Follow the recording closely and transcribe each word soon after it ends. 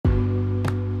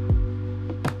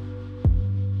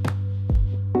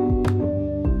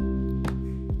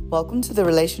Welcome to the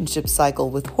Relationship Cycle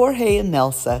with Jorge and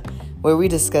Nelsa, where we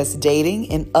discuss dating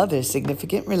and other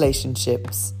significant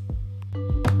relationships.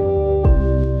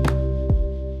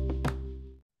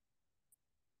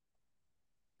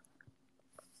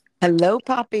 Hello,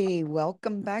 Poppy.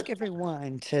 Welcome back,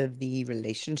 everyone, to the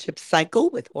Relationship Cycle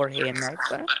with Jorge and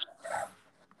Nelsa.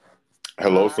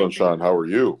 Hello, Sunshine. How are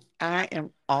you? I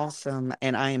am awesome,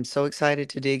 and I am so excited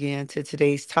to dig into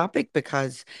today's topic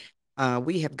because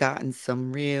we have gotten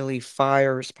some really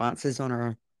fire responses on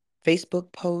our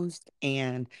Facebook post,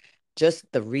 and just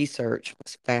the research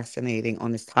was fascinating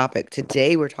on this topic.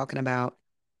 Today, we're talking about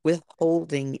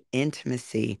withholding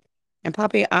intimacy. And,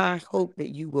 Poppy, I hope that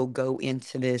you will go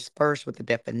into this first with the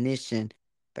definition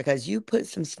because you put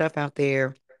some stuff out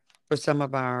there for some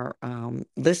of our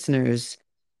listeners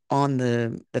on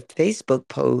the Facebook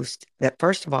post that,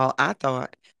 first of all, I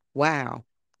thought, wow,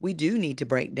 we do need to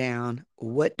break down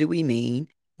what do we mean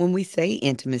when we say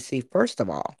intimacy, first of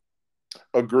all.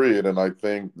 Agreed. And I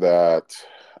think that,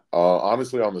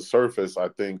 honestly, on the surface, I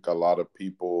think a lot of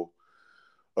people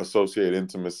associate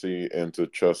intimacy into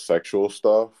just sexual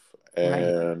stuff. Right.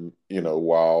 And,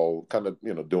 while kind of,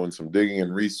 doing some digging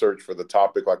and research for the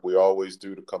topic, like we always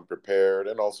do to come prepared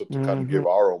and also to kind of Mm-hmm. give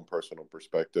our own personal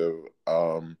perspective,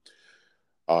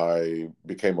 I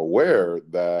became aware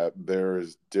that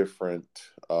there's different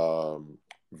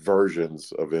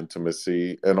versions of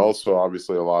intimacy, and also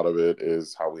obviously a lot of it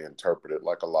is how we interpret it,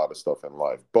 like a lot of stuff in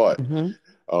life. But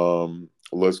Mm-hmm.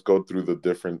 let's go through the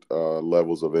different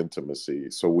levels of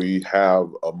intimacy. So we have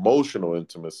emotional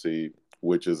intimacy,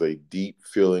 which is a deep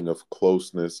feeling of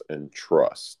closeness and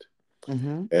trust,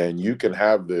 Mm-hmm. and you can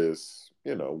have this,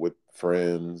 with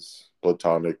friends,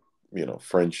 platonic,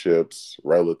 friendships,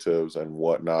 relatives, and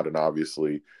whatnot, and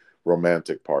obviously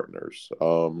romantic partners.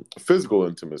 Physical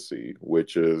intimacy,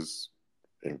 which is,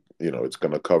 it's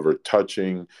going to cover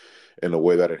touching in a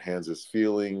way that enhances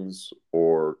feelings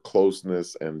or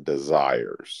closeness and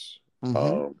desires.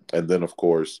 Mm-hmm. And then, of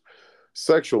course,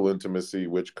 sexual intimacy,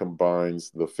 which combines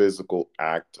the physical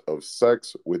act of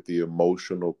sex with the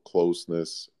emotional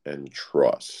closeness and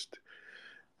trust.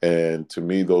 And to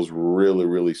me, those really,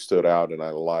 really stood out. And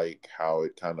I like how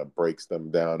it kind of breaks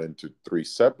them down into three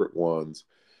separate ones.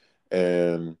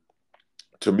 And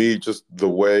to me, just the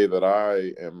way that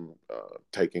I am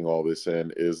taking all this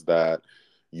in is that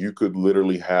you could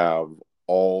literally have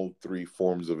all three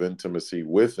forms of intimacy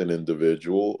with an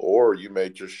individual, or you may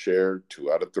just share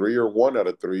two out of three, or one out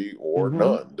of three, or Mm-hmm.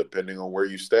 none, depending on where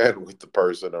you stand with the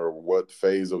person or what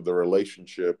phase of the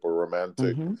relationship or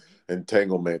romantic Mm-hmm.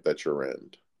 entanglement that you're in.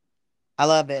 I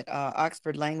love it.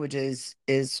 Oxford Languages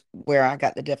is where I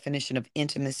got the definition of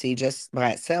intimacy just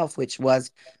by itself, which was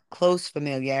close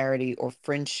familiarity or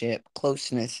friendship,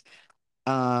 closeness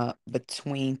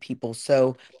between people.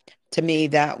 So to me,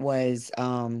 that was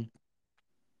a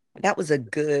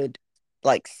good,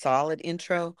 like, solid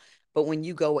intro. But when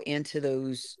you go into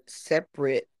those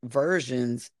separate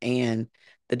versions and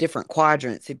the different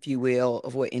quadrants, if you will,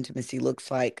 of what intimacy looks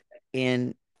like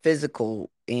in physical,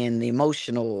 in the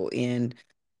emotional, you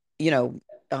know,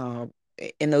 uh,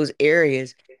 in those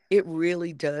areas, it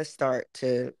really does start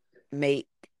to make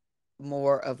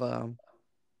more of a,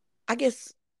 I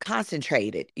guess,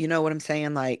 concentrated. You know what I'm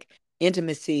saying? Like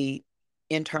intimacy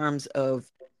in terms of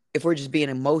if we're just being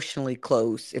emotionally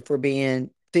close, if we're being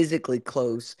physically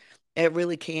close, it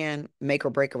really can make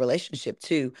or break a relationship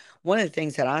too. One of the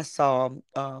things that I saw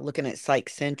looking at Psych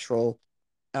Central,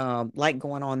 like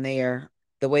going on there,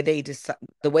 the way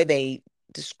the way they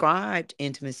described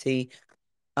intimacy,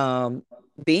 um,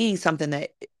 being something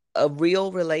that a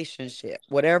real relationship,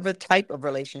 whatever type of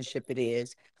relationship it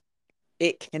is,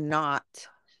 it cannot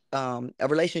a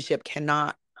relationship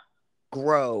cannot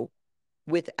grow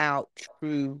without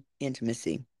true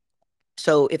intimacy.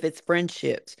 So if it's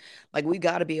friendships, like we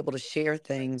got to be able to share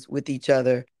things with each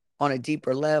other on a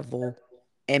deeper level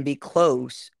and be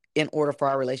close in order for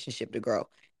our relationship to grow.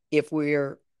 If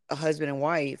we're a husband and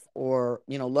wife or,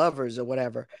 lovers or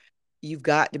whatever, you've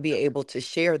got to be able to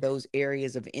share those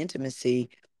areas of intimacy,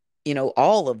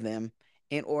 all of them,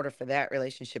 in order for that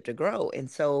relationship to grow. And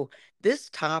so this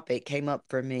topic came up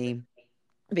for me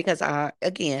because I,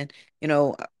 again,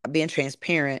 being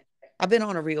transparent, I've been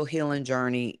on a real healing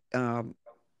journey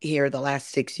here the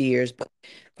last 6 years, but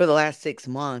for the last 6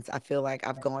 months, I feel like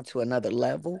I've gone to another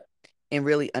level and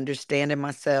really understanding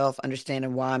myself,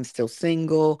 understanding why I'm still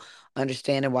single,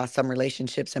 understanding why some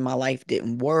relationships in my life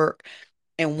didn't work.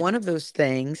 And one of those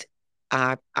things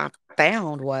I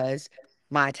found was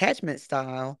my attachment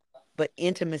style, but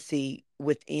intimacy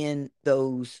within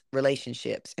those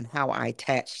relationships and how I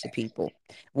attach to people.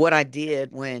 What I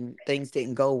did when things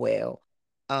didn't go well.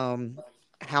 um,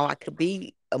 how I could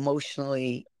be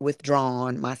emotionally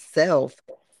withdrawn myself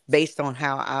based on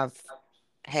how I've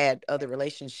had other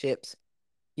relationships,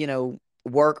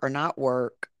 work or not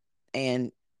work,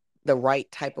 and the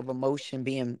right type of emotion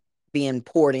being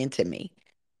poured into me.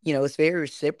 It's very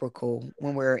reciprocal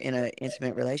when we're in an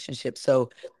intimate relationship. So,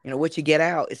 what you get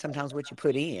out is sometimes what you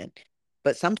put in.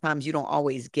 But sometimes you don't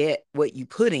always get what you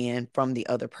put in from the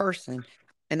other person.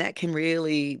 And that can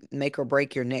really make or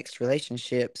break your next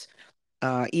relationships.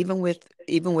 Even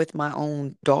with my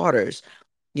own daughters,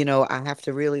 I have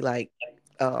to really like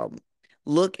um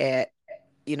look at,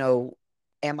 you know,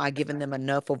 am I giving them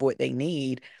enough of what they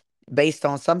need based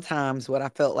on sometimes what I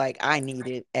felt like I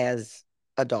needed as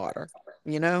a daughter,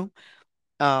 you know?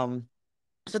 Um,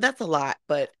 so that's a lot,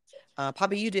 but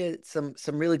Poppy, you did some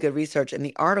really good research in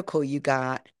the article you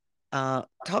got.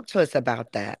 Talk to us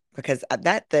about that because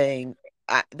that thing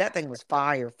was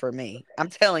fire for me. I'm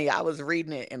telling you, I was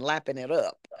reading it and lapping it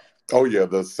up. Oh yeah,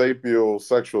 the sapial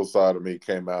sexual side of me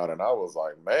came out, and I was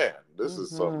like, man, this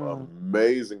is some Hmm.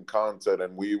 amazing content,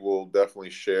 and we will definitely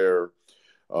share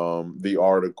the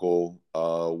article,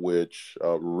 which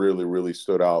really, really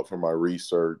stood out from my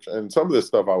research. And some of this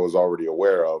stuff I was already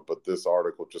aware of, but this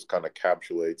article just kind of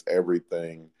encapsulates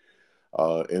everything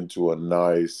into a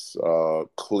nice,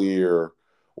 clear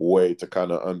way to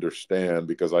kind of understand,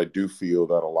 because I do feel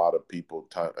that a lot of people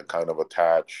kind of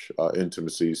attach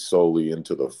intimacy solely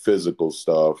into the physical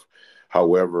stuff.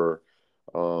 However,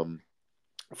 um,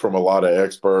 from a lot of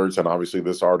experts, and obviously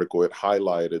this article, it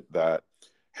highlighted that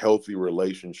healthy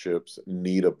relationships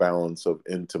need a balance of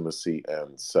intimacy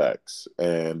and sex,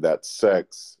 and that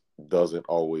sex doesn't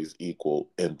always equal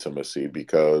intimacy,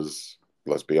 because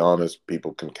let's be honest,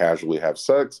 people can casually have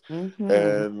sex Hmm.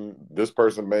 and this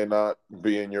person may not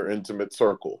be in your intimate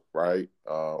circle, right?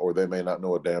 Or they may not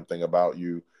know a damn thing about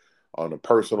you on a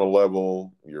personal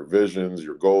level, your visions,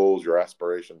 your goals, your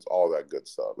aspirations, all that good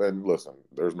stuff. And listen,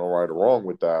 there's no right or wrong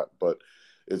with that, but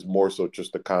it's more so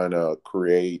just to kind of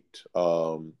create,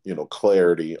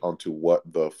 clarity onto what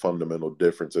the fundamental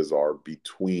differences are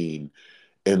between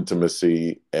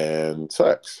intimacy and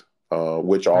sex,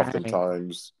 which Right.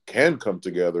 oftentimes can come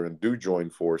together and do join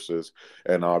forces.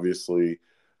 And obviously,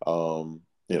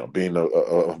 being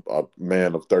a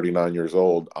man of 39 years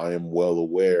old, I am well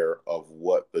aware of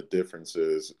what the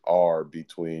differences are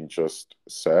between just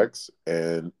sex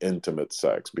and intimate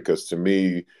sex. Because to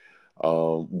me,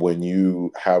 when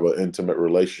you have an intimate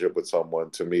relationship with someone,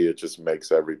 to me, it just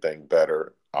makes everything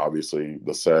better. Obviously,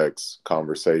 the sex,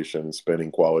 conversation,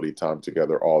 spending quality time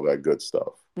together, all that good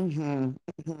stuff. Hmm.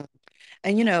 Hmm.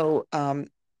 And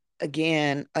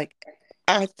again, like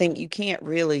I think you can't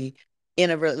really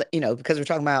because we're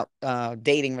talking about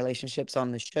dating relationships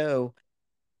on the show,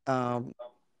 um,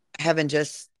 having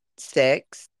just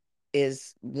sex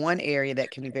is one area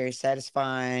that can be very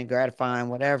satisfying, gratifying,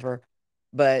 whatever.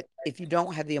 But if you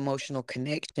don't have the emotional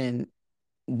connection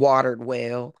watered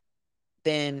well,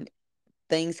 then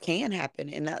things can happen.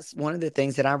 And that's one of the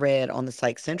things that I read on the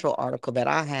Psych Central article that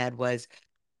I had was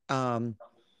um,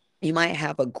 you might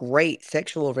have a great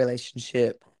sexual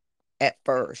relationship at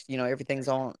first, everything's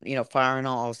on, firing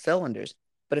on all cylinders.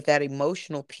 But if that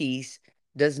emotional piece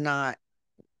does not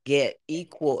get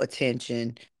equal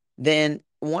attention, then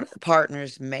one of the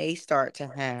partners may start to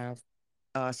have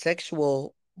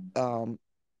sexual um,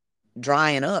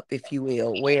 drying up, if you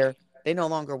will, where they no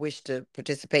longer wish to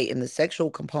participate in the sexual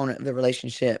component of the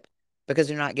relationship because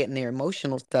they're not getting their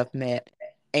emotional stuff met.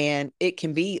 And it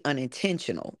can be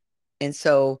unintentional. And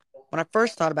so when I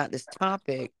first thought about this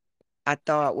topic, I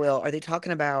thought, well, are they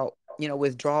talking about,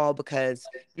 withdrawal because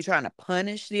you're trying to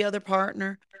punish the other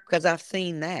partner? Because I've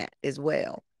seen that as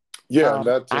well. Yeah, and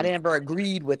that's I an never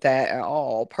agreed with that at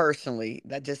all, personally.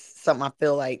 That just something I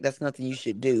feel like that's nothing you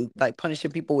should do. Like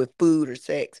punishing people with food or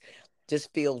sex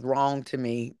just feels wrong to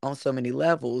me on so many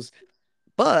levels.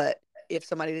 But if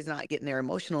somebody is not getting their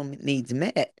emotional needs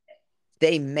met,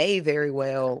 they may very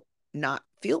well not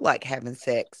feel like having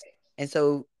sex. And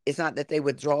so it's not that they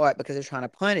withdraw it because they're trying to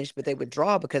punish, but they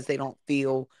withdraw because they don't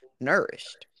feel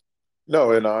nourished.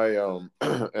 no, and I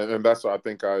and that's, I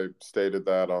think I stated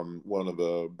that on one of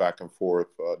the back and forth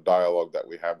dialogue that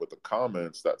we had with the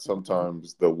comments, that Mhm.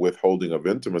 sometimes the withholding of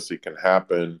intimacy can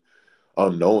happen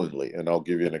unknowingly. And I'll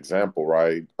give you an example,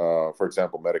 right? For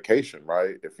example, medication,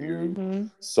 right? If you Mhm.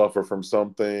 suffer from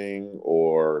something,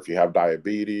 or if you have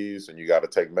diabetes and you got to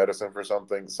take medicine for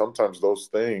something, sometimes those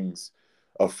things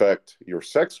affect your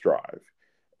sex drive.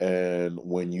 And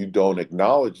when you don't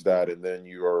acknowledge that, and then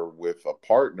you are with a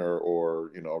partner,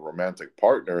 or, a romantic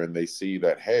partner, and they see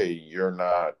that, hey, you're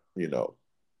not,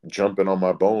 jumping on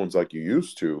my bones like you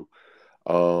used to,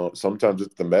 Sometimes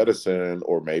it's the medicine,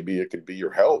 or maybe it could be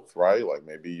your health, right? Like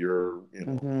maybe you're,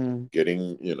 Hmm.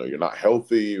 getting, you're not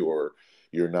healthy, or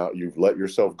you've let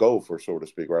yourself go, for so to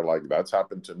speak, right? Like that's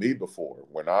happened to me before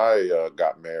when I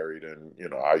got married, and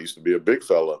I used to be a big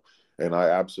fella, and I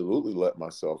absolutely let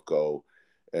myself go,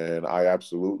 and I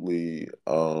absolutely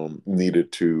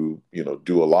needed to,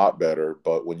 do a lot better.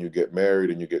 But when you get married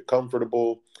and you get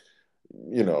comfortable,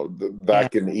 Yeah,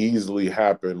 that can easily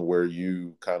happen where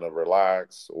you kind of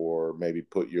relax or maybe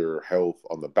put your health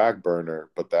on the back burner,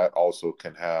 but that also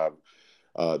can have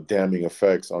damning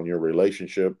effects on your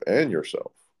relationship and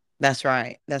yourself. that's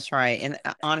right. That's right. And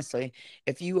honestly,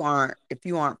 if you aren't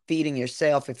feeding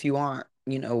yourself, if you aren't,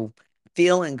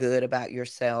 feeling good about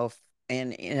yourself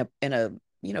and in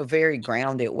a very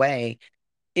grounded way,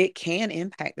 it can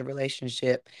impact the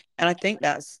relationship. And I think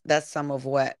that's some of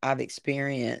what I've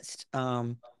experienced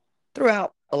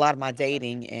throughout a lot of my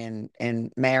dating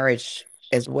and marriage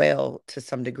as well to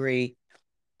some degree,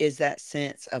 is that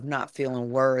sense of not feeling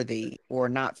worthy or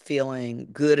not feeling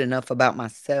good enough about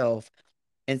myself.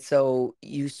 And so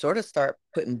you sort of start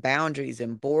putting boundaries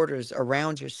and borders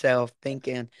around yourself,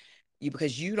 thinking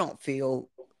because you don't feel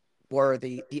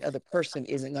worthy, the other person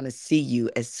isn't going to see you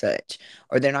as such,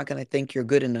 or they're not going to think you're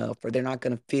good enough, or they're not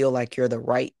going to feel like you're the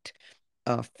right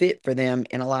fit for them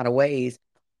in a lot of ways,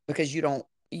 because you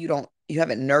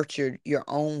haven't nurtured your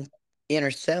own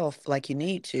inner self like you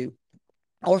need to,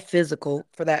 or physical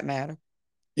for that matter.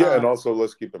 Yeah, Uh, and also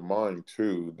let's keep in mind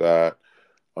too that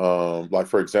like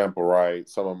for example, right,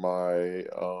 some of my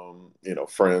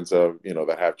friends of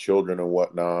that have children and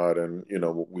whatnot, and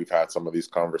we've had some of these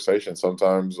conversations.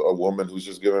 Sometimes a woman who's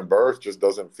just given birth just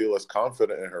doesn't feel as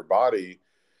confident in her body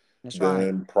that's right.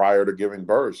 than prior to giving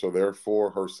birth, so therefore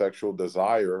her sexual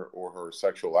desire or her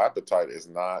sexual appetite is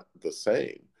not the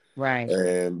same. Right.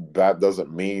 And that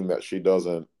doesn't mean that she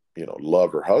doesn't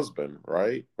love her husband,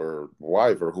 right, or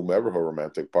wife, or whomever her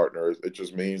romantic partner is. It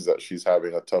just means that she's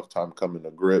having a tough time coming to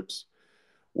grips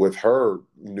with her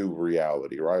new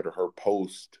reality, right, or her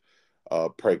post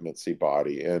pregnancy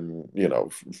body. And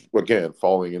again,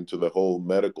 falling into the whole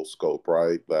medical scope,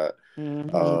 right, that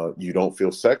Hmm. you don't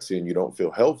feel sexy and you don't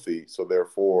feel healthy, so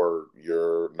therefore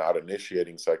you're not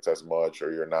initiating sex as much,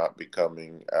 or you're not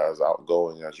becoming as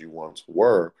outgoing as you once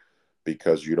were,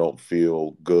 because you don't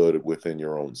feel good within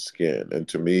your own skin. And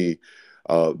to me,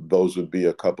 those would be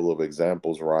a couple of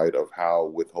examples, right, of how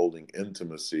withholding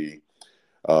intimacy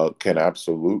can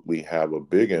absolutely have a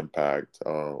big impact.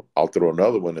 I'll throw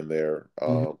another one in there.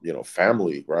 Hmm.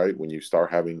 Family, right? When you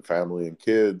start having family and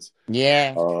kids,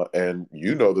 Yeah, and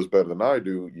you know this better than I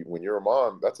do. When you're a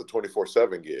mom, that's a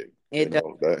 24/7 gig. it does.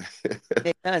 That.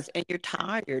 It does. And you're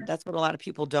tired. That's what a lot of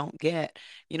people don't get.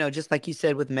 Just like you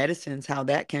said with medicines, how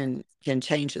that can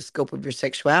change the scope of your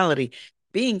sexuality.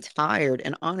 Being tired.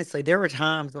 And honestly, there were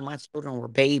times when my children were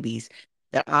babies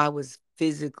that I was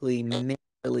physically,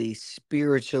 mentally,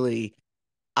 spiritually,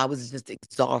 I was just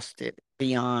exhausted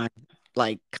beyond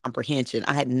like comprehension.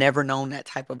 I had never known that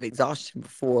type of exhaustion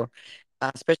before,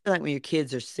 especially like when your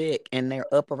kids are sick and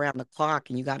they're up around the clock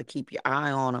and you got to keep your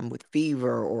eye on them with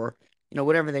fever or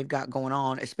whatever they've got going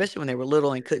on, especially when they were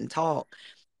little and couldn't talk.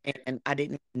 And I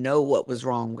didn't know what was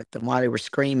wrong with them while they were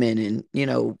screaming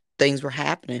and things were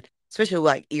happening, especially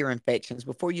like ear infections.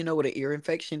 Before you know what an ear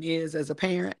infection is as a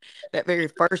parent, that very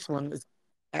first one is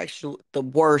actually the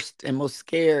worst and most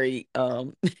scary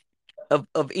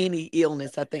of any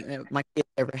illness I think that my kids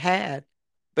ever had,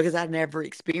 because I never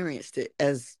experienced it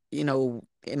as in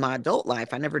my adult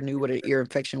life. I never knew what an ear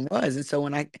infection was, and so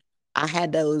when I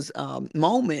had those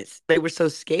moments, they were so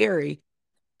scary.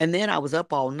 And then I was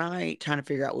up all night trying to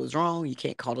figure out what was wrong. You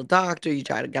can't call the doctor. You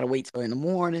try to gotta wait till in the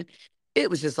morning. It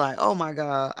was just like, oh my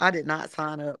God, I did not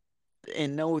sign up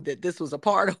and know that this was a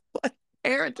part of what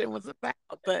parenting was about.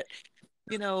 But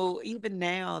even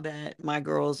now that my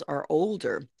girls are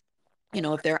older,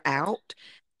 if they're out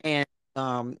and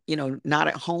not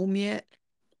at home yet,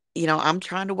 I'm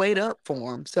trying to wait up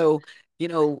for them. So,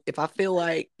 if I feel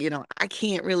like, I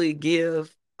can't really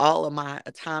give all of my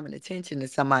time and attention to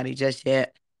somebody just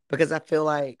yet, because I feel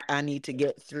like I need to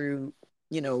get through,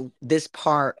 this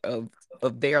part of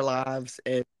their lives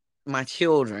and my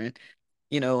children,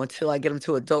 until I get them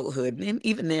to adulthood. And then,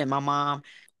 even then, my mom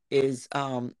is,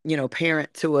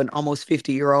 parent to an almost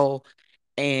 50-year-old.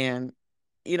 And,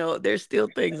 there's still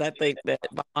things I think that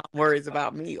my mom worries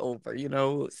about me over,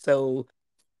 So,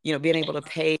 being able to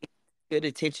pay good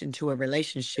attention to a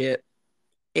relationship,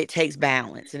 it takes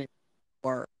balance and it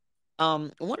work.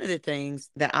 One of the things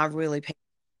that I really pay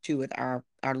to with our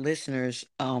listeners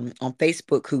on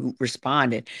Facebook who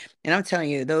responded, and I'm telling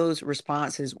you, those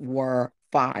responses were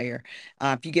fire.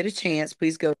 If you get a chance,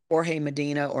 please go to Jorge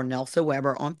Medina or Nelsa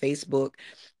Weber on Facebook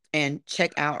and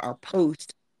check out our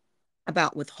post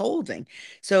about withholding.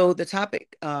 So the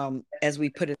topic, as we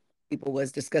put it, people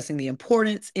was discussing the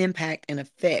importance, impact, and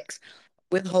effects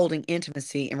withholding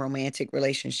intimacy in romantic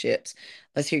relationships.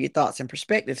 Let's hear your thoughts and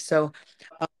perspectives. So,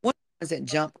 one of the ones that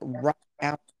jump right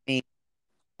out at me,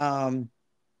 um,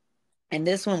 and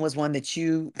this one was one that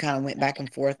you kind of went back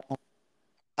and forth on.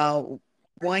 Uh,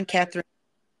 One, Catherine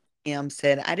M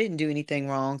said, "I didn't do anything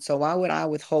wrong, so why would I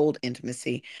withhold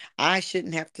intimacy? I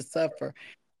shouldn't have to suffer."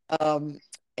 Um,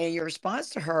 and your response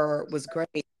to her was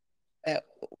great. That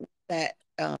that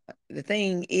the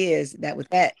thing is that with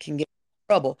that can get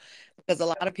in trouble because a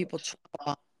lot of people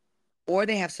try, or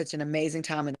they have such an amazing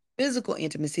time in physical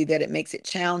intimacy that it makes it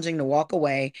challenging to walk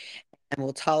away and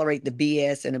will tolerate the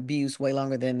BS and abuse way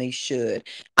longer than they should.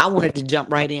 I wanted to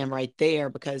jump right in right there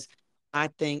because I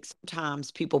think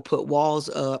sometimes people put walls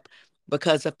up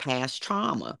because of past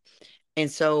trauma.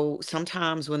 And so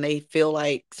sometimes when they feel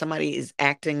like somebody is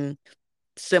acting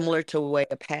similar to the way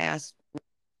a past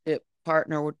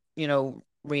partner,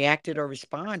 reacted or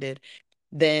responded,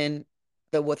 then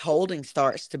the withholding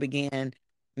starts to begin,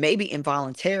 maybe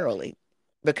involuntarily,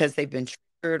 because they've been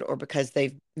triggered or because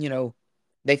they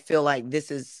feel like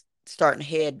this is starting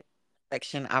head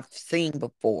section I've seen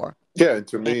before. Yeah,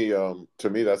 and And to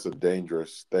me, that's a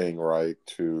dangerous thing, right?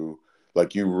 To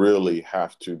like, you really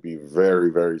have to be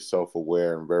very, very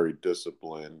self-aware and very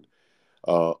disciplined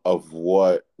of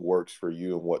what works for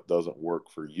you and what doesn't work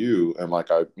for you. And like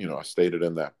I stated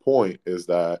in that point, is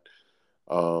that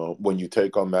when you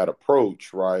take on that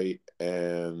approach, right,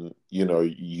 and you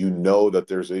know that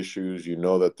there's issues, you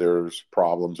know that there's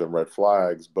problems and red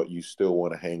flags, but you still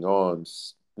want to hang on,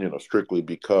 strictly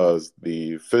because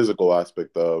the physical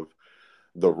aspect of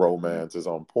the romance is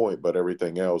on point, but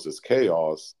everything else is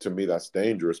chaos. To me, that's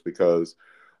dangerous because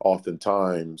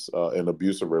oftentimes in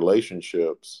abusive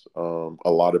relationships, a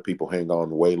lot of people hang on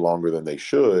way longer than they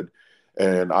should.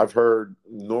 And I've heard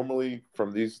normally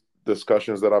from these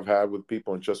discussions that I've had with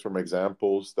people, and just from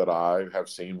examples that I have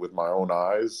seen with my own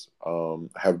eyes,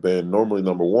 have been normally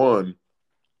number one,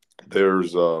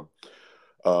 there's the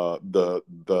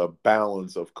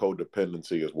balance of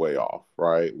codependency is way off,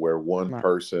 right? Where one right.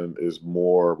 person is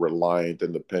more reliant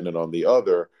and dependent on the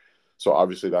other. So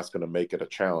obviously that's going to make it a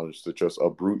challenge to just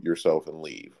uproot yourself and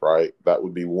leave, right? That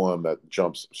would be one that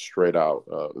jumps straight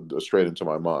into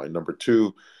my mind. Number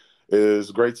two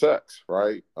is great sex,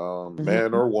 right?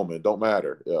 Man Mhm. or woman, don't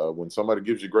matter. When somebody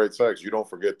gives you great sex, you don't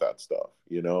forget that stuff,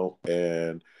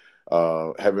 and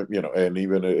having, and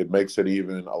even it makes it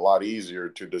even a lot easier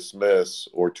to dismiss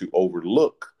or to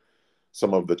overlook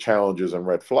some of the challenges and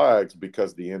red flags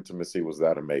because the intimacy was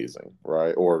that amazing,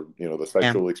 right? Or, the Yeah.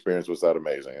 sexual experience was that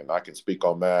amazing. And I can speak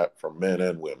on that for men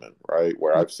and women, right?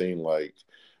 Where I've seen like,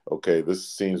 okay, this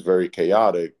seems very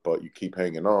chaotic, but you keep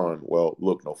hanging on. Well,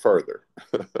 look no further.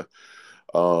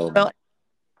 Well,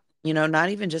 um, not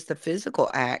even just the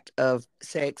physical act of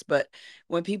sex, but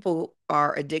when people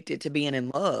are addicted to being in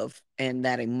love and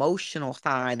that emotional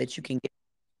high that you can get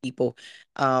people.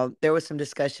 There was some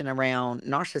discussion around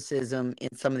narcissism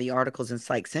in some of the articles in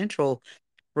Psych Central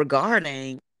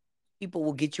regarding people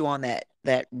will get you on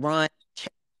that run chase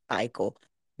cycle,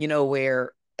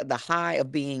 where the high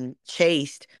of being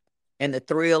chased and the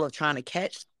thrill of trying to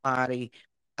catch somebody,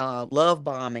 love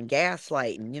bomb and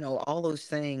gaslighting, all those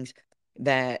things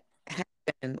that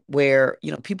happen where,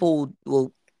 people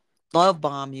will love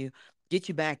bomb you, get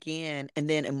you back in, and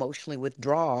then emotionally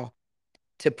withdraw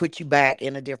to put you back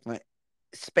in a different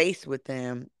space with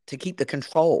them to keep the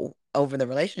control over the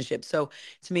relationship. So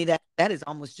to me, that is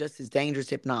almost just as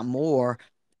dangerous, if not more,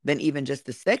 than even just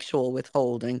the sexual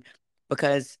withholding,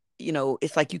 because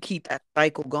it's like you keep that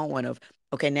cycle going of,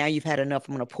 okay, now you've had enough.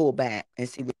 I'm going to pull back and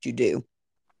see what you do.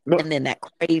 no, And then that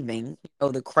craving,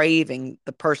 the craving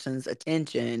the person's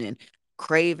attention and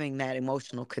craving that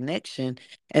emotional connection,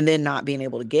 and then not being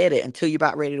able to get it until you're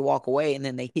about ready to walk away. And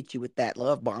then they hit you with that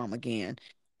love bomb again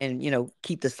and,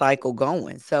 keep the cycle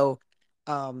going. So,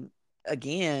 um,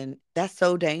 again, that's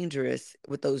so dangerous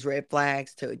with those red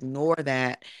flags to ignore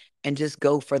that and just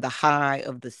go for the high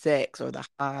of the sex or the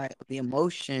high of the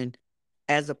emotion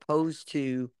as opposed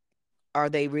to, are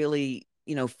they really,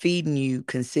 feeding you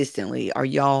consistently? Are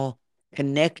y'all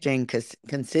connecting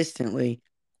consistently?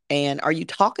 And are you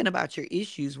talking about your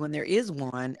issues when there is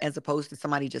one, as opposed to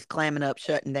somebody just clamming up,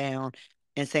 shutting down,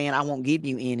 and saying, I won't give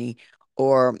you any,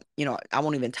 or, I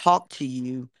won't even talk to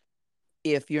you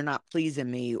if you're not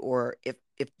pleasing me, or if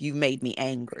you made me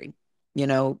angry.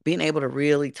 Being able to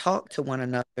really talk to one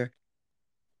another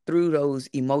through those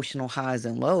emotional highs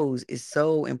and lows is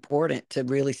so important to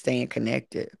really staying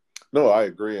connected. No, I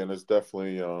agree, and it's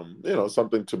definitely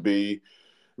something to be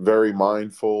very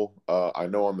mindful. I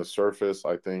know on the surface,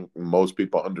 I think most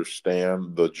people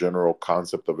understand the general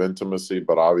concept of intimacy,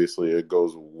 but obviously it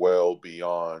goes well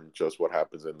beyond just what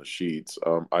happens in the sheets.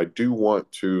 I do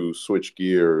want to switch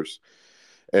gears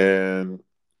and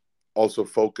also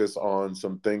focus on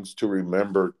some things to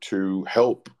remember to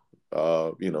help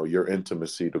your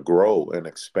intimacy to grow and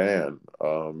expand,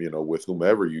 with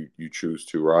whomever you choose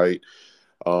to, right?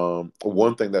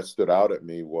 One thing that stood out at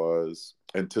me was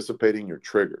anticipating your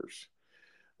triggers.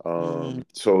 Mm,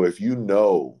 So if you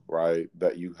know, right,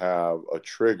 that you have a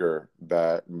trigger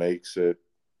that makes it,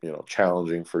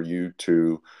 challenging for you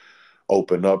to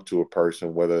open up to a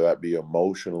person, whether that be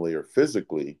emotionally or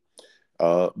physically,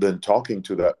 then talking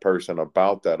to that person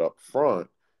about that up front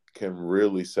can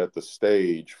really set the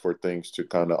stage for things to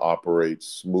kind of operate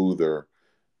smoother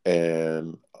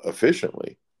and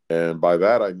efficiently. And by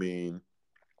that, I mean,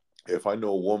 if I know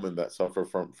a woman that suffers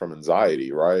from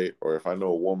anxiety, right, or if I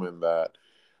know a woman that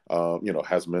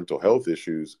has mental health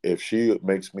issues, if she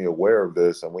makes me aware of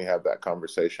this and we have that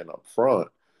conversation up front,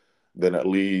 then at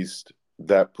least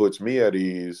that puts me at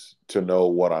ease to know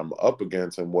what I'm up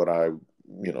against and what I,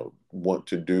 want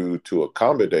to do to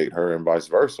accommodate her and vice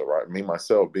versa, right? Me,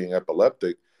 myself being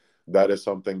epileptic, that is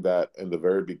something that in the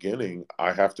very beginning,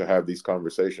 I have to have these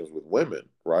conversations with women,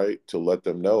 right? To let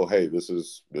them know, hey, this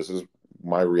is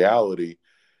my reality.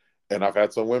 And I've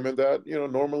had some women that,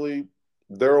 normally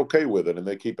they're okay with it and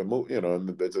they keep it moving,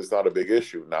 and it's not a big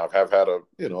issue. Now I've had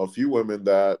a few women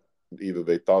that either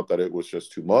they thought that it was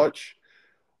just too much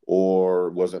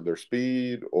or wasn't their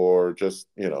speed or just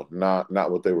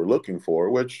not what they were looking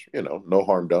for, which no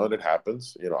harm done, it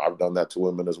happens. I've done that to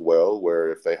women as well,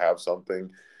 where if they have something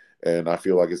and I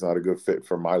feel like it's not a good fit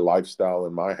for my lifestyle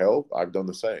and my health, I've done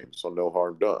the same, so no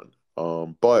harm done.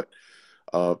 But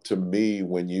to me,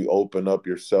 when you open up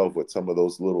yourself with some of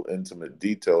those little intimate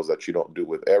details that you don't do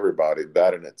with everybody,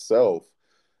 that in itself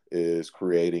is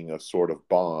creating a sort of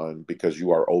bond because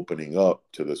you are opening up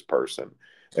to this person.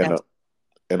 And abs-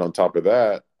 and on top of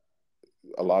that,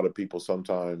 a lot of people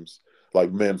sometimes,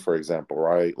 like men, for example,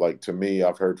 right? Like to me,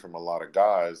 I've heard from a lot of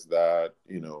guys that,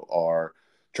 are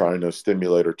trying to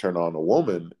stimulate or turn on a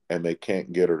woman and they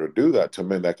can't get her to do that. To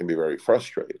men, that can be very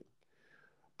frustrating.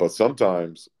 But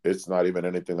sometimes it's not even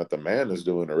anything that the man is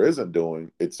doing or isn't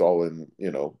doing. It's all in,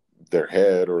 their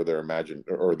head or their imagine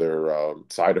or their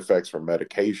side effects from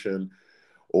medication,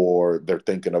 or they're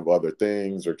thinking of other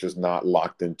things or just not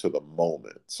locked into the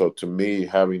moment. So to me,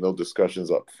 having those discussions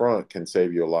up front can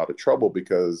save you a lot of trouble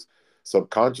because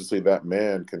subconsciously that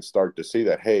man can start to see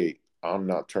that, hey, I'm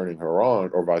not turning her on,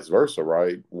 or vice versa,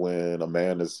 right? When a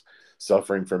man is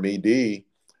suffering from ED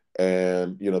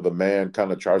and the man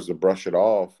kind of tries to brush it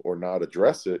off or not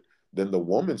address it, then the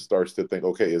woman starts to think,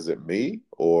 okay, is it me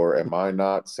or am I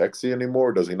not sexy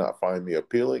anymore? Does he not find me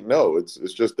appealing? No, it's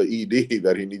just the ED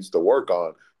that he needs to work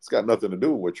on. It's got nothing to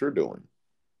do with what you're doing.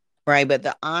 right. But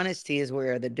the honesty is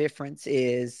where the difference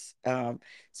is,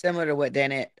 similar to what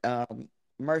Dannett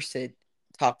Merced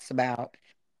talks about.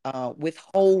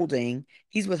 Withholding,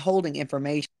 he's withholding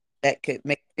information that could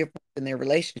make a difference in their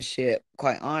relationship,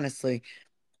 quite honestly,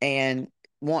 and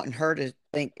wanting her to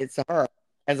think it's her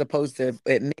as opposed to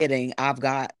admitting I've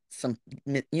got some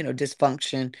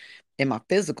dysfunction in my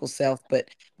physical self. But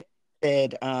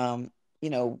said, you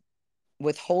know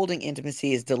withholding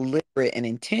intimacy is deliberate and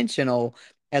intentional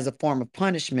as a form of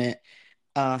punishment.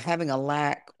 Having a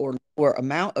lack or lower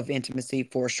amount of intimacy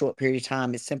for a short period of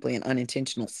time is simply an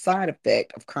unintentional side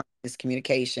effect of current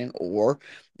miscommunication, or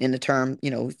in the term,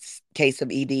 case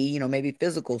of ED, maybe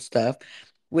physical stuff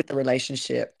with the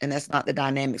relationship. And that's not the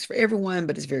dynamics for everyone,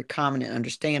 but it's very common and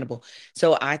understandable.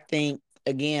 So I think,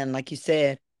 again, like you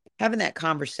said, having that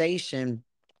conversation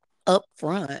up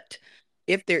front,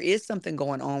 if there is something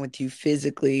going on with you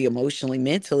physically, emotionally,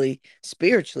 mentally,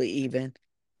 spiritually, even,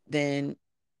 then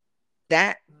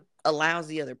that allows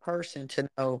the other person to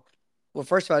know, well,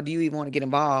 first of all, do you even want to get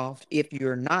involved if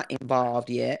you're not involved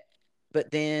yet?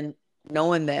 But then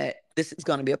knowing that this is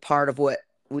going to be a part of what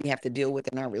we have to deal with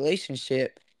in our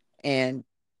relationship. And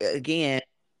again,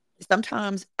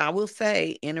 sometimes I will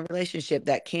say in a relationship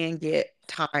that can get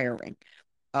tiring,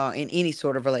 in any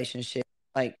sort of relationship,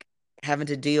 like having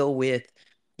to deal with,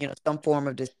 some form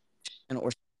of discussion or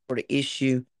some sort of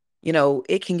issue.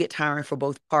 It can get tiring for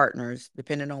both partners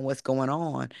depending on what's going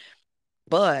on.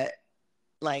 But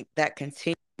like that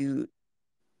continued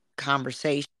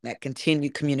conversation, that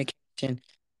continued communication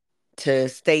to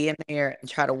stay in there and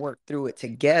try to work through it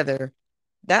together,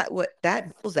 that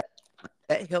builds that.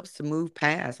 that helps to move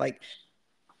past. Like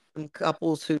some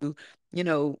couples who,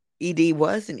 ED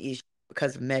was an issue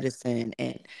because of medicine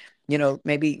and,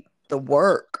 maybe the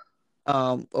work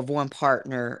of one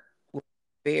partner was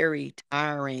very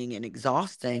tiring and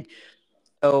exhausting.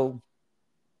 So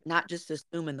not just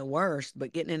assuming the worst,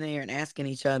 but getting in there and asking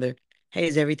each other, hey,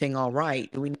 is everything all right?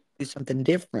 Do we need to do something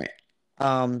different?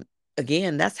 Um,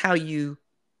 again, that's how you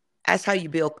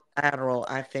build collateral,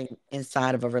 I think,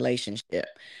 inside of a relationship.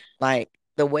 Like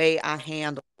the way I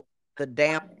handle the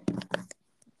down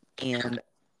end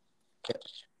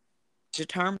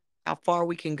determine how far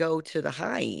we can go to the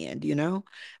high end.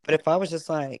 But if I was just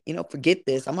like, forget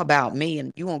this, I'm about me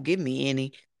and you won't give me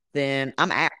any, then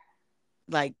I'm out.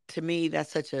 Like to me,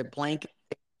 that's such a blanket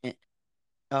statement.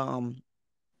 Um,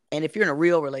 and if you're in a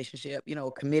real relationship,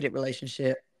 a committed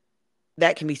relationship,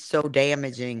 that can be so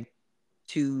damaging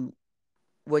to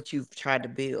what you've tried to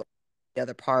build the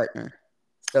other partner.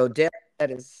 So that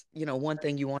is, one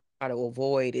thing you want to try to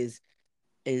avoid is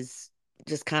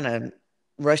just kind of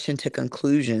rushing to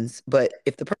conclusions. But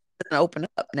if the person doesn't open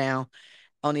up now,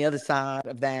 on the other side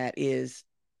of that is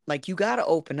like you got to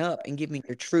open up and give me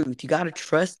your truth. You got to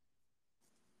trust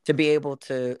to be able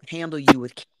to handle you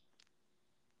with care.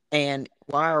 And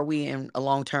why are we in a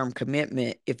long-term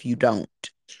commitment if you don't?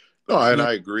 No, and You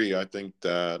I agree. I think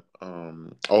that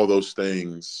all those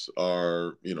things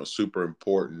are, super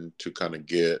important to kind of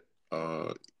get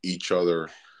each other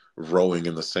rowing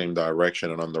in the same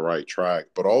direction and on the right track.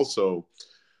 But also,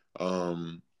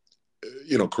 um,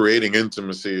 creating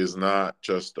intimacy is not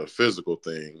just a physical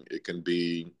thing. It can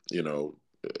be,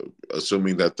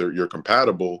 assuming that you're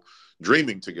compatible,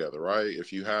 dreaming together, right?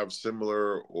 If you have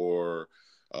similar or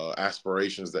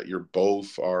aspirations that you're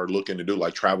both are looking to do,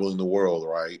 like traveling the world,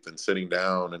 right? Then sitting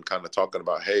down and kind of talking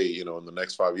about, hey, in the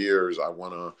next 5 years, I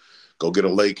want to go get a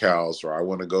lake house, or I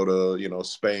want to go to,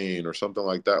 Spain or something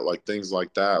like that, like things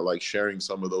like that, like sharing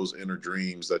some of those inner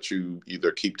dreams that you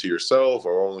either keep to yourself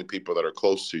or only people that are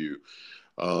close to you.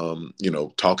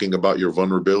 Talking about your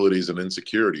vulnerabilities and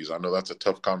insecurities. I know that's a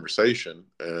tough conversation,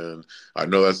 and I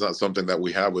know that's not something that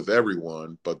we have with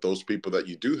everyone, but those people that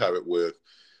you do have it with,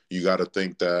 you got to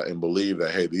think that and believe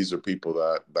that, hey, these are people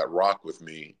that rock with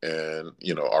me and,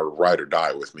 are ride or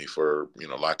die with me, for,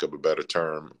 lack of a better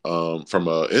term. From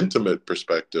an intimate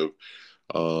perspective,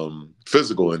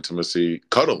 physical intimacy,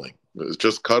 cuddling. It's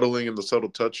just cuddling and the subtle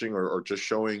touching, or just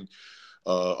showing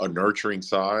a nurturing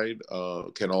side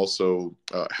can also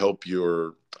help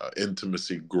your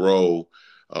intimacy grow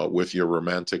with your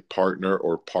romantic partner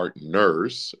or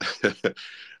partners.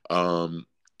 um,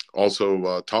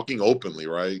 Also, talking openly,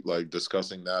 right? Like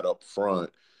discussing that up front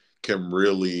can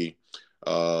really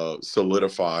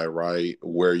solidify, right,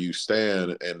 where you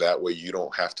stand. And that way you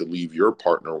don't have to leave your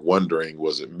partner wondering,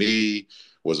 was it me?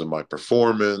 Was it my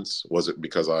performance? Was it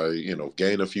because I,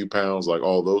 gained a few pounds? Like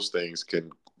all those things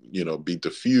can, be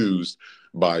diffused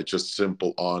by just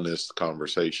simple, honest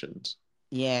conversations.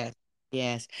 Yes,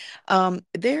 yes.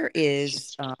 There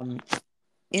is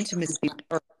intimacy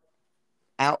work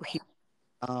out here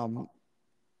um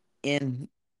in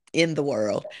in the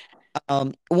world.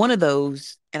 One of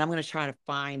those, and I'm gonna try to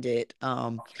find it.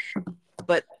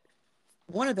 But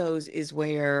one of those is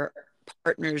where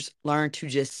partners learn to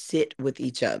just sit with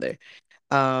each other,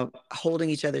 holding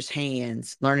each other's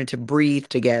hands, learning to breathe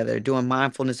together, doing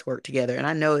mindfulness work together. And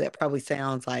I know that probably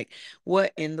sounds like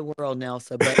what in the world,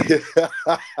 Nelsa, but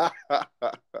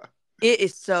it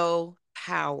is so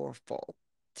powerful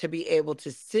to be able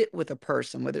to sit with a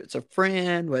person, whether it's a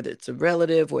friend, whether it's a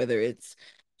relative, whether it's,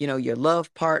 your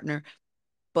love partner,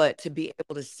 but to be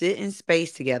able to sit in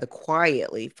space together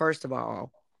quietly, first of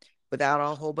all, without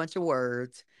a whole bunch of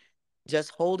words,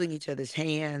 just holding each other's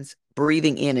hands,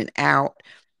 breathing in and out.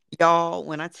 Y'all,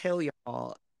 when I tell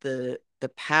y'all the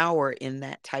power in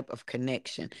that type of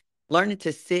connection, learning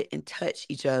to sit and touch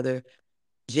each other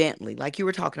gently, like you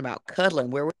were talking about cuddling,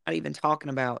 where we're not even talking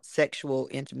about sexual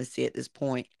intimacy at this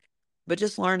point, but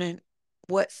just learning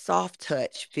what soft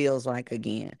touch feels like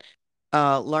again,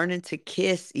 learning to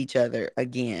kiss each other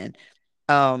again.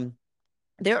 Um,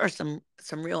 there are some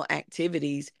real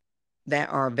activities that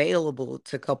are available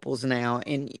to couples now,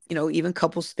 and even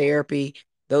couples therapy,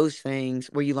 those things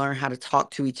where you learn how to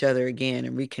talk to each other again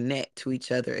and reconnect to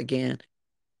each other again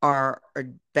are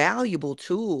valuable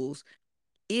tools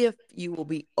if you will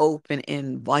be open.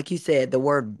 And like you said, the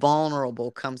word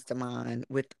vulnerable comes to mind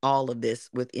with all of this,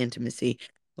 with intimacy.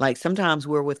 Like sometimes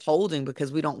we're withholding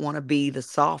because we don't want to be the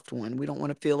soft one. We don't want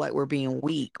to feel like we're being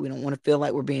weak. We don't want to feel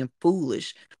like we're being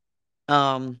foolish.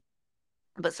 um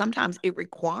but sometimes it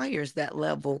requires that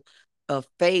level of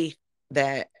faith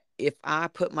that if I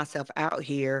put myself out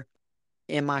here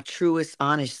in my truest,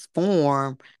 honest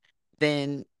form,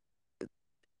 then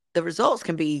the results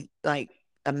can be like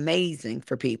amazing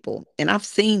for people. And I've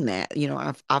seen that.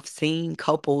 I've seen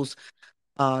couples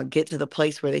get to the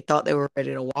place where they thought they were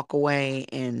ready to walk away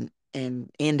and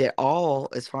end it all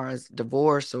as far as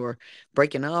divorce or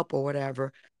breaking up or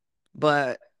whatever.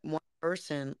 But one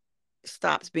person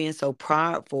stops being so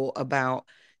prideful about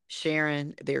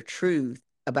sharing their truth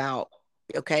about,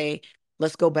 okay,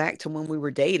 let's go back to when we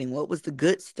were dating. What was the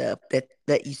good stuff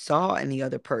that you saw in the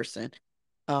other person?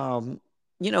 um,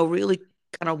 really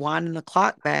kind of winding the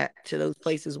clock back to those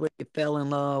places where you fell in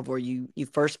love or you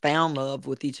first found love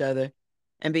with each other,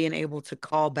 and being able to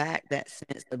call back that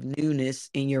sense of newness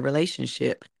in your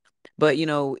relationship. But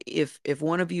if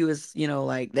one of you is,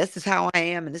 like, this is how I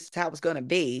am and this is how it's going to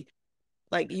be,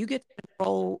 like, you get to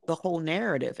control the whole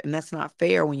narrative, and that's not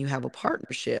fair when you have a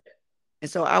partnership. And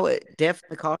so I would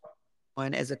definitely call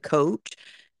on, as a coach,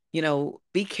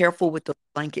 be careful with the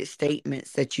blanket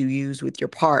statements that you use with your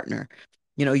partner.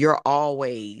 You're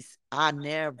always, I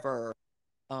never,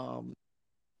 um,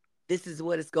 this is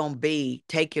what it's going to be,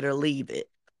 take it or leave it.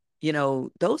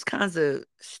 Those kinds of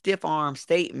stiff arm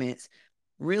statements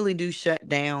really do shut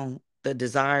down the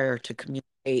desire to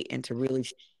communicate and to really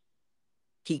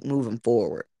keep moving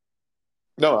forward.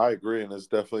 No, I agree, and it's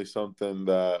definitely something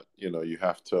that you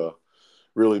have to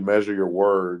really measure your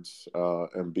words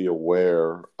and be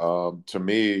aware. To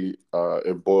me,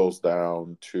 it boils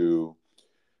down to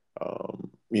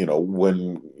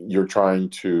when you're trying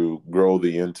to grow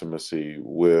the intimacy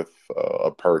with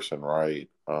a person, right?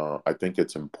 I think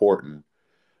it's important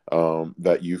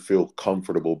that you feel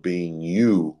comfortable being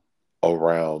you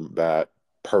around that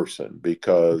person,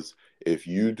 because if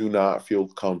you do not feel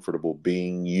comfortable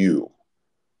being you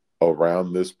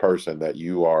around this person that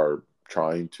you are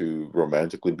trying to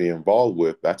romantically be involved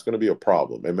with, that's going to be a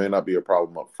problem. It may not be a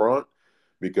problem up front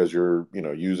because you're,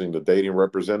 using the dating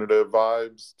representative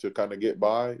vibes to kind of get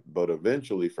by, but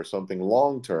eventually for something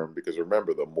long term, because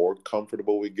remember, the more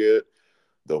comfortable we get,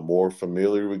 the more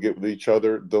familiar we get with each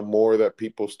other, the more that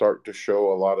people start to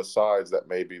show a lot of sides that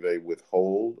maybe they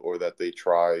withhold or that they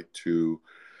try to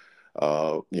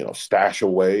stash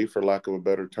away, for lack of a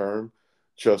better term,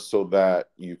 just so that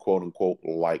you quote unquote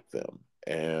like them.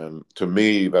 And to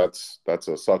me, that's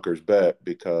a sucker's bet,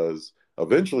 because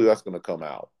eventually that's going to come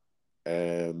out.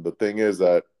 And the thing is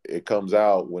that it comes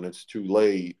out when it's too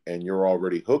late and you're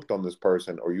already hooked on this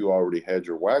person, or you already had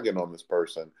your wagon on this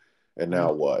person. And Mm.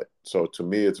 now what? So to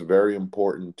me, it's very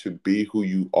important to be who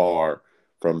you are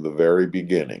from the very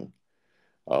beginning.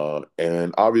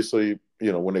 And obviously,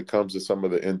 when it comes to some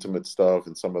of the intimate stuff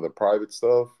and some of the private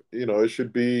stuff, it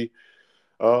should be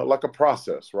like a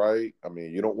process, right? I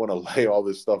mean, you don't want to lay all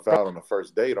this stuff out on the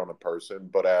first date on a person,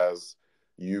 but as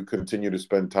you continue to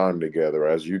spend time together,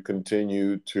 as you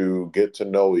continue to get to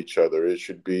know each other, it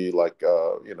should be like,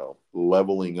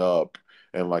 leveling up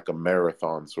and like a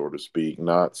marathon, so to speak,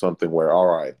 not something where, all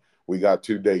right, we got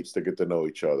 2 dates to get to know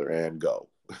each other and go.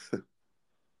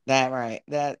 That right.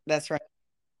 That's right.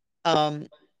 Um,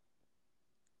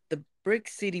 the Brick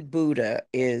City Buddha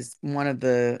is one of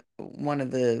the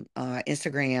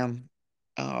Instagram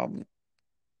um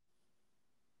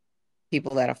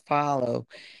people that I follow.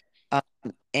 Um,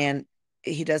 and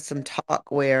he does some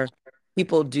talk where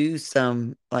people do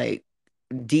some like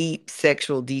deep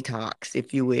sexual detox,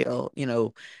 if you will.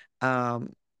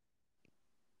 Um,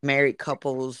 Married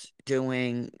couples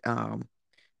doing, oh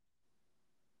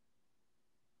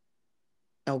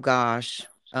gosh,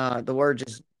 the word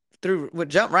just threw would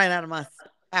jump right out of my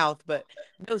mouth, but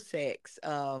no sex,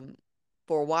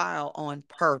 for a while on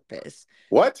purpose.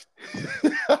 What?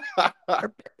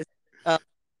 Purpose. Uh,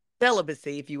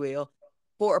 Celibacy, if you will,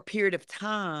 for a period of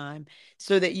time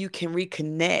so that you can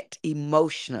reconnect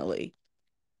emotionally.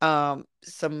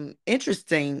 Some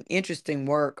interesting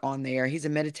work on there. He's a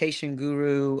meditation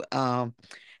guru,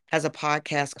 has a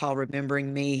podcast called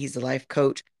Remembering Me. He's a life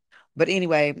coach. But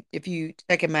anyway, if you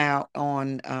check him out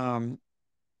on,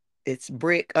 it's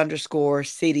brick underscore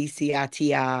city,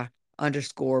 CITI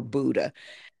underscore Buddha.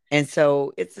 And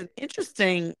so it's an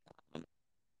interesting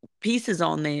pieces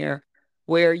on there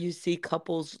where you see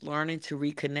couples learning to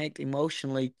reconnect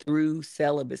emotionally through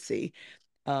celibacy,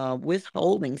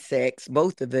 withholding sex,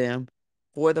 both of them,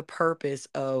 for the purpose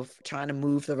of trying to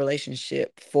move the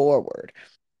relationship forward.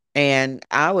 And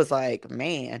I was like,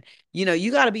 man,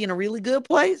 you got to be in a really good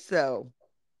place, though,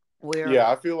 where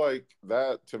Yeah, I feel like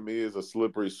that to me is a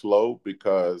slippery slope,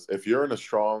 because if you're in a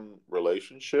strong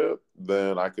relationship,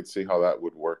 then I could see how that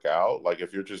would work out. Like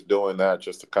if you're just doing that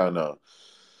just to kind of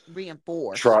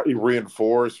reinforce. try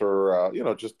reinforce, or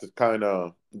just to kind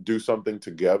of do something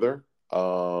together.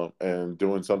 and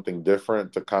doing something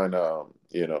different to kind of,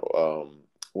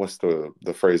 what's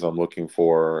the phrase I'm looking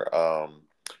for?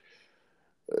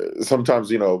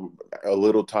 Sometimes, a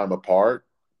little time apart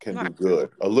can Right. be good,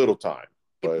 a little time,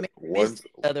 It but may miss once,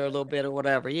 each other a little bit or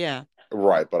whatever. Yeah.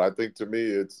 right. But I think to me,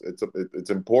 it's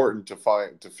important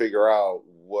to figure out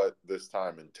what this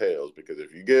time entails, because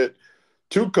if you get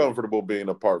too comfortable being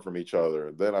apart from each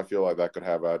other, then I feel like that could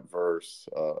have adverse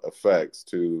effects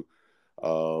to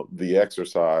the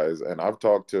exercise. And I've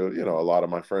talked to, a lot of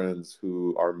my friends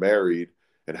who are married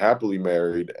and happily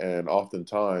married, and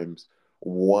oftentimes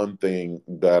one thing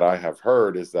that I have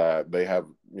heard is that they have,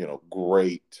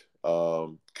 great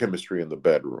chemistry in the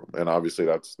bedroom. And obviously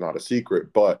that's not a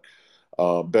secret, but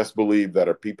best believe that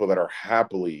are people that are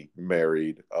happily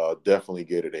married definitely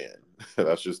get it in.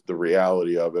 That's just the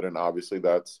reality of it. And obviously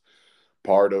that's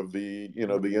part of the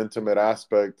intimate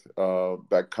aspect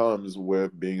that comes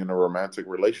with being in a romantic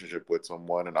relationship with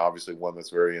someone, and obviously one that's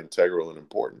very integral and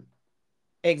important.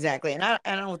 Exactly. And I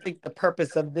don't think the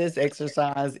purpose of this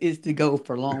exercise is to go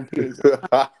for long periods of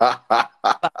by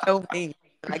no means.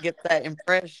 I get that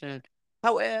impression.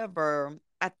 However,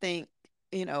 I think,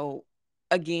 you know,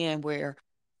 again, where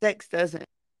sex doesn't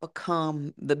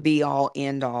become the be all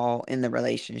end all in the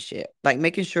relationship, like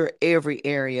making sure every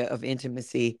area of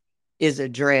intimacy is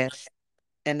addressed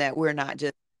and that we're not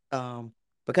just,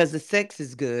 because the sex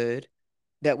is good,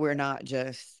 that we're not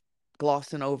just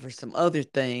glossing over some other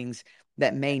things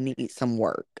that may need some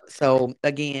work. So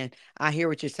again, I hear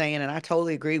what you're saying and I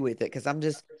totally agree with it because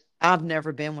I've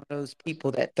never been one of those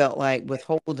people that felt like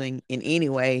withholding in any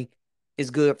way is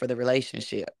good for the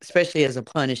relationship, especially as a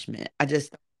punishment. I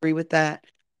just don't agree with that.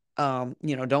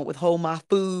 Don't withhold my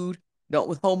food, don't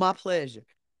withhold my pleasure.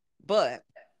 But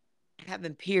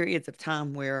having periods of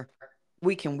time where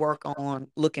we can work on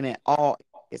looking at all,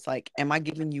 it's like, am I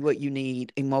giving you what you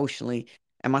need emotionally?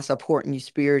 Am I supporting you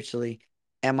spiritually?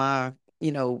 Am I,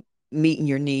 you know, meeting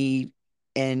your need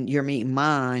and you're meeting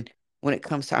mine when it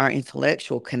comes to our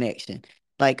intellectual connection?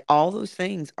 Like all those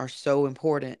things are so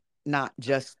important, not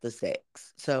just the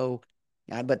sex. So,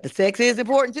 but the sex is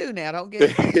important too. Now, don't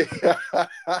get it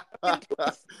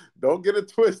twisted. Don't get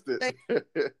it twisted.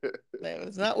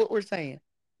 That's not what we're saying.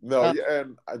 No, Uh, yeah,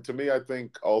 and to me, I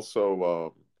think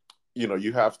also,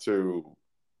 you have to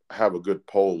have a good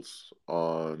pulse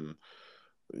on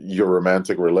your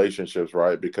romantic relationships,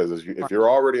 right? Because if you're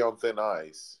already on thin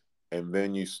ice, and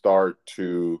then you start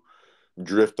to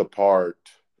drift apart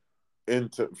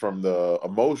into from the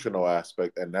emotional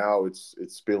aspect, and now it's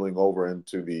spilling over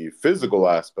into the physical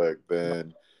aspect,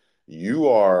 then you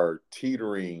are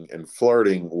teetering and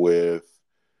flirting with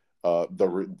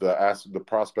the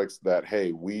prospects that,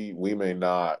 hey, we may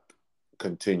not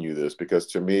continue this, because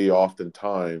to me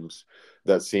oftentimes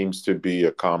that seems to be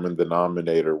a common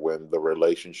denominator when the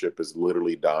relationship is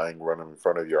literally dying running in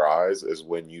front of your eyes, is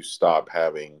when you stop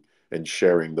having and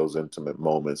sharing those intimate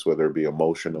moments, whether it be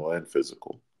emotional and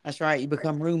physical. that's right. You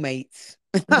become roommates.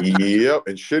 Yep,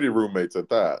 and shitty roommates at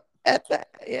that. At that,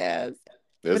 yes.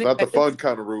 It's But not the anyway, fun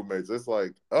kind of roommates. It's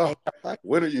like, oh, like,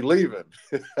 when are you leaving?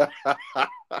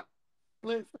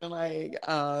 listen, like,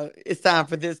 it's time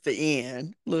for this to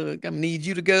end. Look, I'm gonna need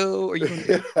you to go, or you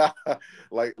gonna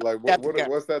like got to go.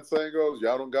 what's that saying goes?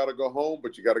 Y'all don't gotta go home,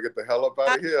 but you gotta get the hell up out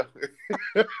I- of here.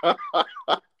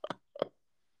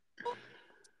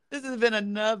 This has been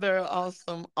another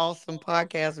awesome, awesome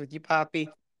podcast with you, Poppy.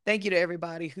 Thank you to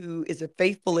everybody who is a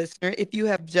faithful listener. If you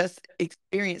have just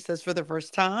experienced us for the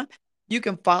first time, you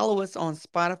can follow us on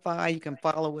Spotify. You can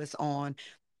follow us on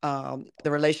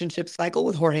the Relationship Cycle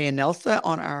with Jorge and Nelsa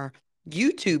on our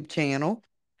YouTube channel,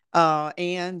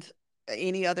 and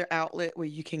any other outlet where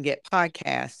you can get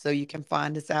podcasts. So you can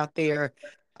find us out there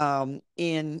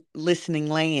in listening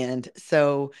land.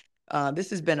 So this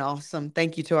has been awesome.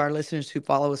 Thank you to our listeners who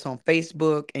follow us on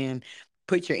Facebook and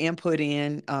put your input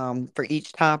in for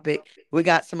each topic. We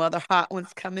got some other hot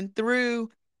ones coming through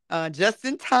just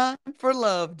in time for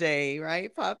Love Day,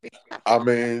 right, Poppy? I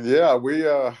mean, yeah,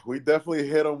 we definitely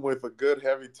hit them with a good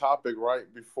heavy topic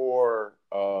right before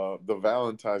the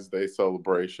Valentine's Day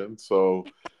celebration. So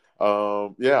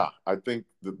yeah, I think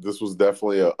this was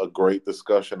definitely a great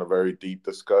discussion, a very deep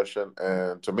discussion,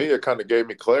 and to me, it kind of gave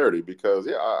me clarity, because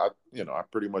yeah, I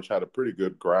pretty much had a pretty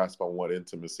good grasp on what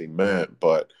intimacy meant,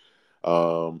 but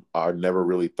I never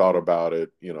really thought about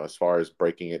it, as far as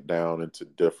breaking it down into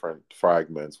different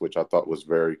fragments, which I thought was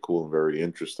very cool and very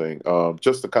interesting.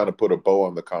 Just to kind of put a bow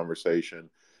on the conversation,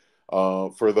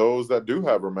 for those that do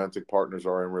have romantic partners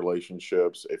or in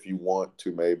relationships, if you want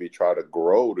to maybe try to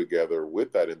grow together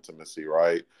with that intimacy,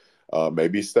 right?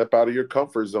 Maybe step out of your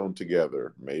comfort zone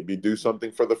together. Maybe do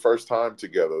something for the first time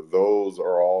together. Those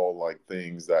are all like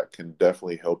things that can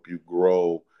definitely help you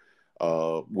grow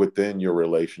within your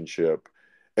relationship.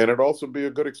 And it'd also be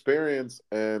a good experience.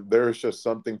 And there's just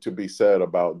something to be said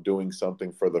about doing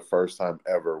something for the first time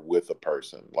ever with a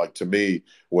person. Like to me,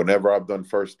 whenever I've done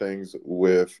first things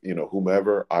with,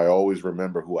 whomever, I always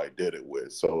remember who I did it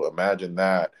with. So imagine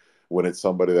that when it's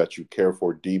somebody that you care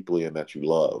for deeply and that you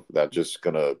love, it's just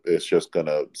gonna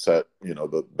set,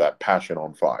 that passion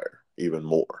on fire even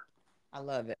more. I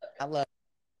love it. I love it.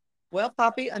 Well,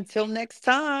 Poppy, until next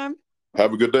time.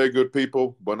 Have a good day, good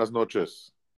people. Buenas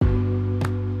noches.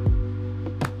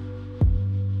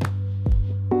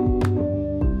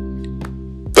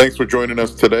 Thanks for joining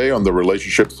us today on the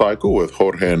Relationship Cycle with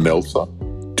Jorge and Nelsa.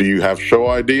 Do you have show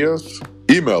ideas?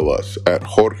 Email us at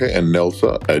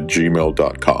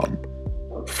jorgeandnelsa@gmail.com.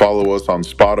 Follow us on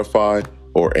Spotify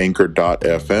or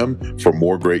anchor.fm for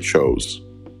more great shows.